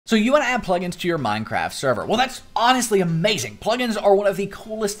So you want to add plugins to your Minecraft server. Well, that's honestly amazing. Plugins are one of the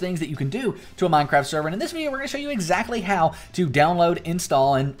coolest things that you can do to a Minecraft server. And in this video, we're going to show you exactly how to download,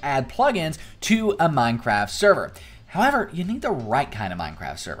 install, and add plugins to a Minecraft server. However, you need the right kind of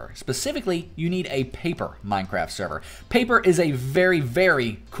Minecraft server. Specifically, you need a paper Minecraft server. Paper is a very,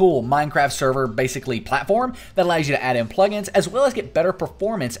 very cool Minecraft server, basically platform that allows you to add in plugins as well as get better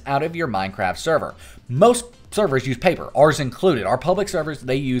performance out of your Minecraft server. Most servers use paper, ours included. Our public servers,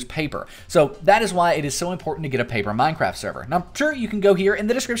 they use paper. So that is why it is so important to get a paper Minecraft server. Now, I'm sure you can go here in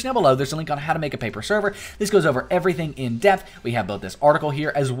the description down below. There's a link on how to make a paper server. This goes over everything in depth. We have both this article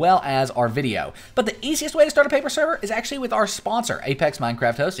here as well as our video. But the easiest way to start a paper server is actually with our sponsor, Apex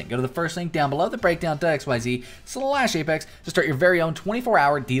Minecraft Hosting. Go to the first link down below, the breakdown.xyz/Apex to start your very own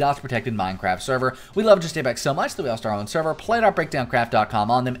 24-hour DDoS protected Minecraft server. We love just Apex so much that we all start our own server, play.breakdowncraft.com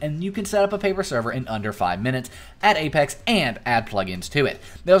on them, and you can set up a paper server in under 5 minutes. Add Apex and add plugins to it.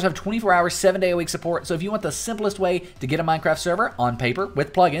 They also have 24-hour, 7-day-a-week support, so if you want the simplest way to get a Minecraft server on paper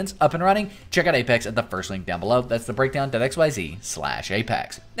with plugins up and running, check out Apex at the first link down below. That's the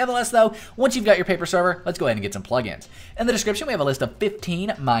breakdown.xyz/Apex. Nevertheless though, once you've got your paper server, let's go ahead and get some plugins. In the description, we have a list of 15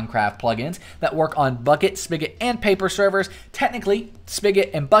 Minecraft plugins that work on Bucket, Spigot, and paper servers. Technically, Spigot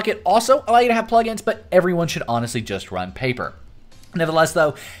and Bucket also allow you to have plugins, but everyone should honestly just run paper. Nevertheless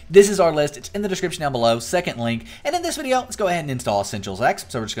though, this is our list. It's in the description down below, second link. And in this video, let's go ahead and install Essentials X.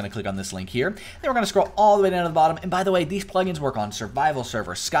 So we're just going to click on this link here. Then we're going to scroll all the way down to the bottom. And by the way, these plugins work on survival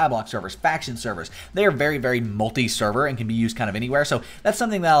servers, SkyBlock servers, faction servers. They are very, very multi-server and can be used kind of anywhere. So that's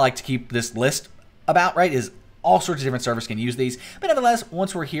something that I like to keep this list about, right, is all sorts of different servers can use these. But nevertheless,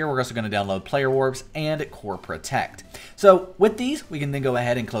 once we're here, we're also going to download Player Warps and Core Protect. So with these, we can then go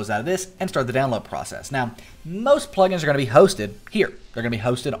ahead and close out of this and start the download process. Now, most plugins are going to be hosted here. They're going to be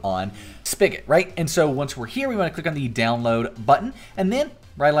hosted on Spigot, right? And so once we're here, we want to click on the download button, and then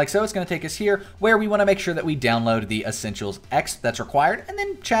right like so, it's going to take us here where we want to make sure that we download the Essentials X that's required, and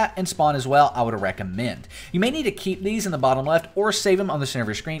then Chat and Spawn as well, I would recommend. You may need to keep these in the bottom left or save them on the center of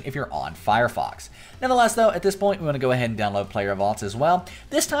your screen if you're on Firefox. Nevertheless though, at this point, we want to go ahead and download Player Vaults as well.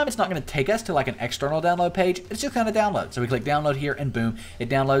 This time, it's not going to take us to like an external download page. It's just going to download. So we click download here and boom, it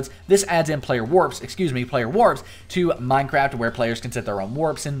downloads. This adds in Player Warps to Minecraft where players can set their own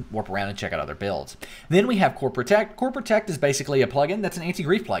warps and warp around and check out other builds. Then we have Core Protect. Core Protect is basically a plugin that's an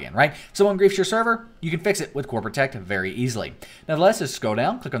anti-grief plugin, right? If someone griefs your server, you can fix it with Core Protect very easily. Nevertheless, just scroll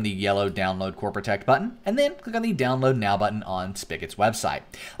down, click on the yellow download Core Protect button, and then click on the download now button on Spigot's website.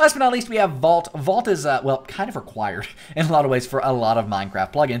 Last but not least, we have Vault. Vault is, well, kind of required in a lot of ways for a lot of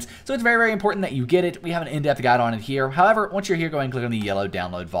Minecraft plugins, so it's very, very important that you get it. We have an in-depth guide on it here. However, once you're here, go ahead and click on the yellow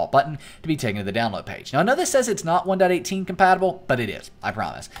download Vault button to be taken to the download page. Now, I know this says it's not 1.18 compatible, but it is, I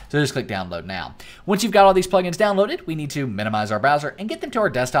promise. So just click download now. Once you've got all these plugins downloaded, we need to minimize our browser and get them to our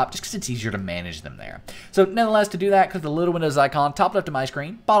desktop just because it's easier to manage them there. So nonetheless, to do that, click the little Windows icon, top left of my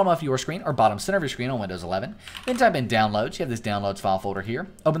screen, bottom left of your screen, or bottom center of your screen on Windows 11. Then type in downloads. You have this downloads file folder here.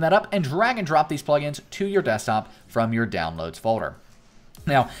 Open that up and drag and drop these plugins to your desktop from your downloads folder.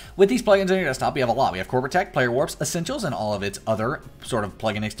 Now, with these plugins on your desktop, we have a lot. We have Core Protect, Player Warps, Essentials, and all of its other sort of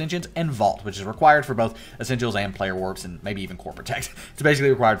plugin extensions, and Vault, which is required for both Essentials and Player Warps, and maybe even Core Protect. It's basically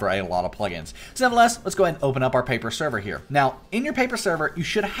required for a lot of plugins. So nevertheless, let's go ahead and open up our paper server here. Now, in your paper server, you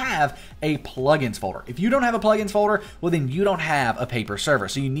should have a plugins folder. If you don't have a plugins folder, well then you don't have a paper server.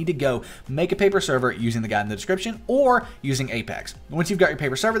 So you need to go make a paper server using the guide in the description or using Apex. Once you've got your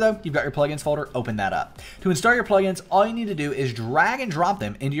paper server though, you've got your plugins folder, open that up. To install your plugins, all you need to do is drag and drop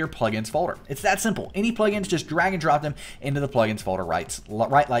them into your plugins folder. It's that simple. Any plugins, just drag and drop them into the plugins folder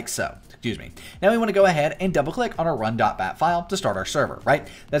right like so. Excuse me. Now we want to go ahead and double click on our run.bat file to start our server, right?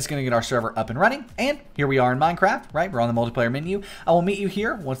 That's going to get our server up and running. And here we are in Minecraft, right? We're on the multiplayer menu. I will meet you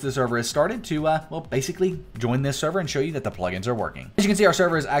here once the server is started to, well, basically join this server and show you that the plugins are working. As you can see, our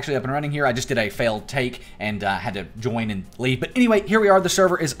server is actually up and running here. I just did a failed take and had to join and leave. But anyway, here we are. The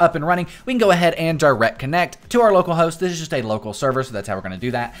server is up and running. We can go ahead and direct connect to our local host. This is just a local server, so that's how we're going to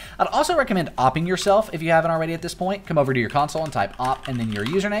do that. I'd also recommend opping yourself if you haven't already at this point. Come over to your console and type op and then your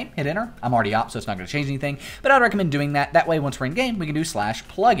username, hit enter. I'm already op, so it's not going to change anything, but I'd recommend doing that. That way, once we're in game, we can do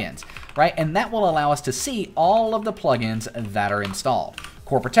 /plugins, right? And that will allow us to see all of the plugins that are installed.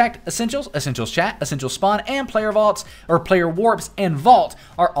 Core Protect, Essentials, Essentials Chat, Essentials Spawn, and Player Vaults, or Player Warps and Vault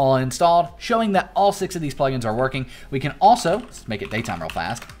are all installed, showing that all 6 of these plugins are working. We can also, let's make it daytime real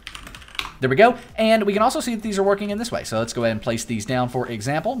fast. There we go. And we can also see that these are working in this way. So let's go ahead and place these down, for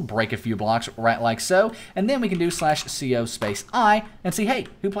example, break a few blocks right like so. And then we can do /co space I and see, hey,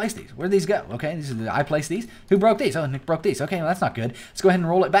 who placed these? Where did these go? Okay, I placed these. Who broke these? Oh, Nick broke these. Okay, well, that's not good. Let's go ahead and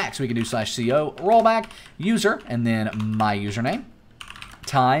roll it back. So we can do /co rollback user and then my username.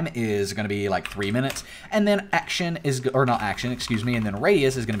 time is going to be like 3 minutes, and then action is, or not action, excuse me, and then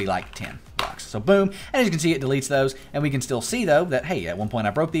radius is going to be like 10 blocks. So boom, and as you can see, it deletes those, and we can still see though that, hey, at one point I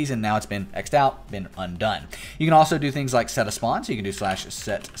broke these and now it's been X'd out, been undone. You can also do things like set a spawn, so you can do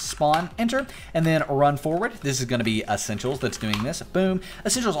 /set spawn, enter, and then run forward. This is going to be Essentials that's doing this, boom.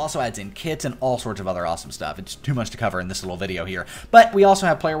 Essentials also adds in kits and all sorts of other awesome stuff. It's too much to cover in this little video here, but we also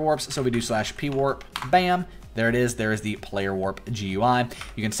have player warps, so we do /pwarp, bam. There it is. There is the player warp GUI.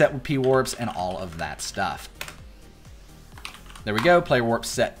 You can set P warps and all of that stuff. There we go, player warp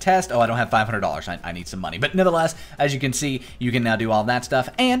set test. Oh, I don't have $500, I need some money. But nevertheless, as you can see, you can now do all that stuff,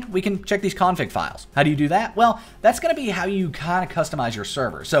 and we can check these config files. How do you do that? Well, that's gonna be how you kind of customize your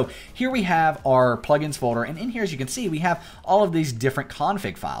server. So here we have our plugins folder, and in here, as you can see, we have all of these different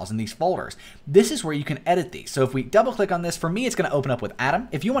config files in these folders. This is where you can edit these. So if we double click on this, for me, it's gonna open up with Atom.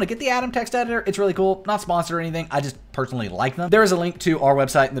 If you wanna get the Atom text editor, it's really cool, not sponsored or anything, I just personally like them. There is a link to our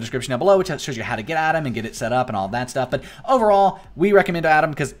website in the description down below, which shows you how to get Atom and get it set up and all that stuff. But overall, we recommend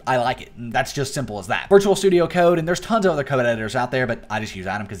Atom because I like it. And that's just simple as that. Virtual Studio Code, and there's tons of other code editors out there, but I just use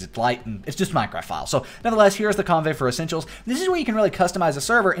Atom because it's light and it's just Minecraft files. So nevertheless, here's the config for Essentials. This is where you can really customize a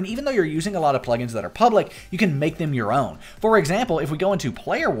server, and even though you're using a lot of plugins that are public, you can make them your own. For example, if we go into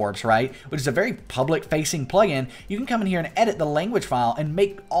Player Warps, right, which is a very public-facing plugin, you can come in here and edit the language file and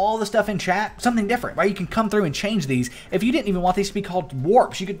make all the stuff in chat something different, right? You can come through and change these. If you didn't even want these to be called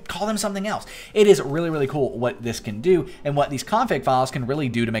warps, you could call them something else. It is really, really cool what this can do and what these config files can really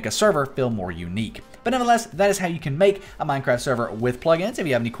do to make a server feel more unique. But nevertheless, that is how you can make a Minecraft server with plugins. If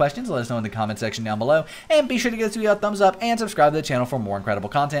you have any questions, let us know in the comment section down below. And be sure to give this video a thumbs up and subscribe to the channel for more incredible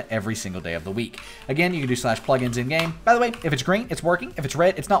content every single day of the week. Again, you can do /plugins in game. By the way, if it's green, it's working. If it's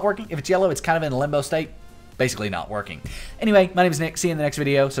red, it's not working. If it's yellow, it's kind of in a limbo state. Basically not working. Anyway, my name is Nick. See you in the next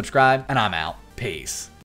video. Subscribe, and I'm out. Peace.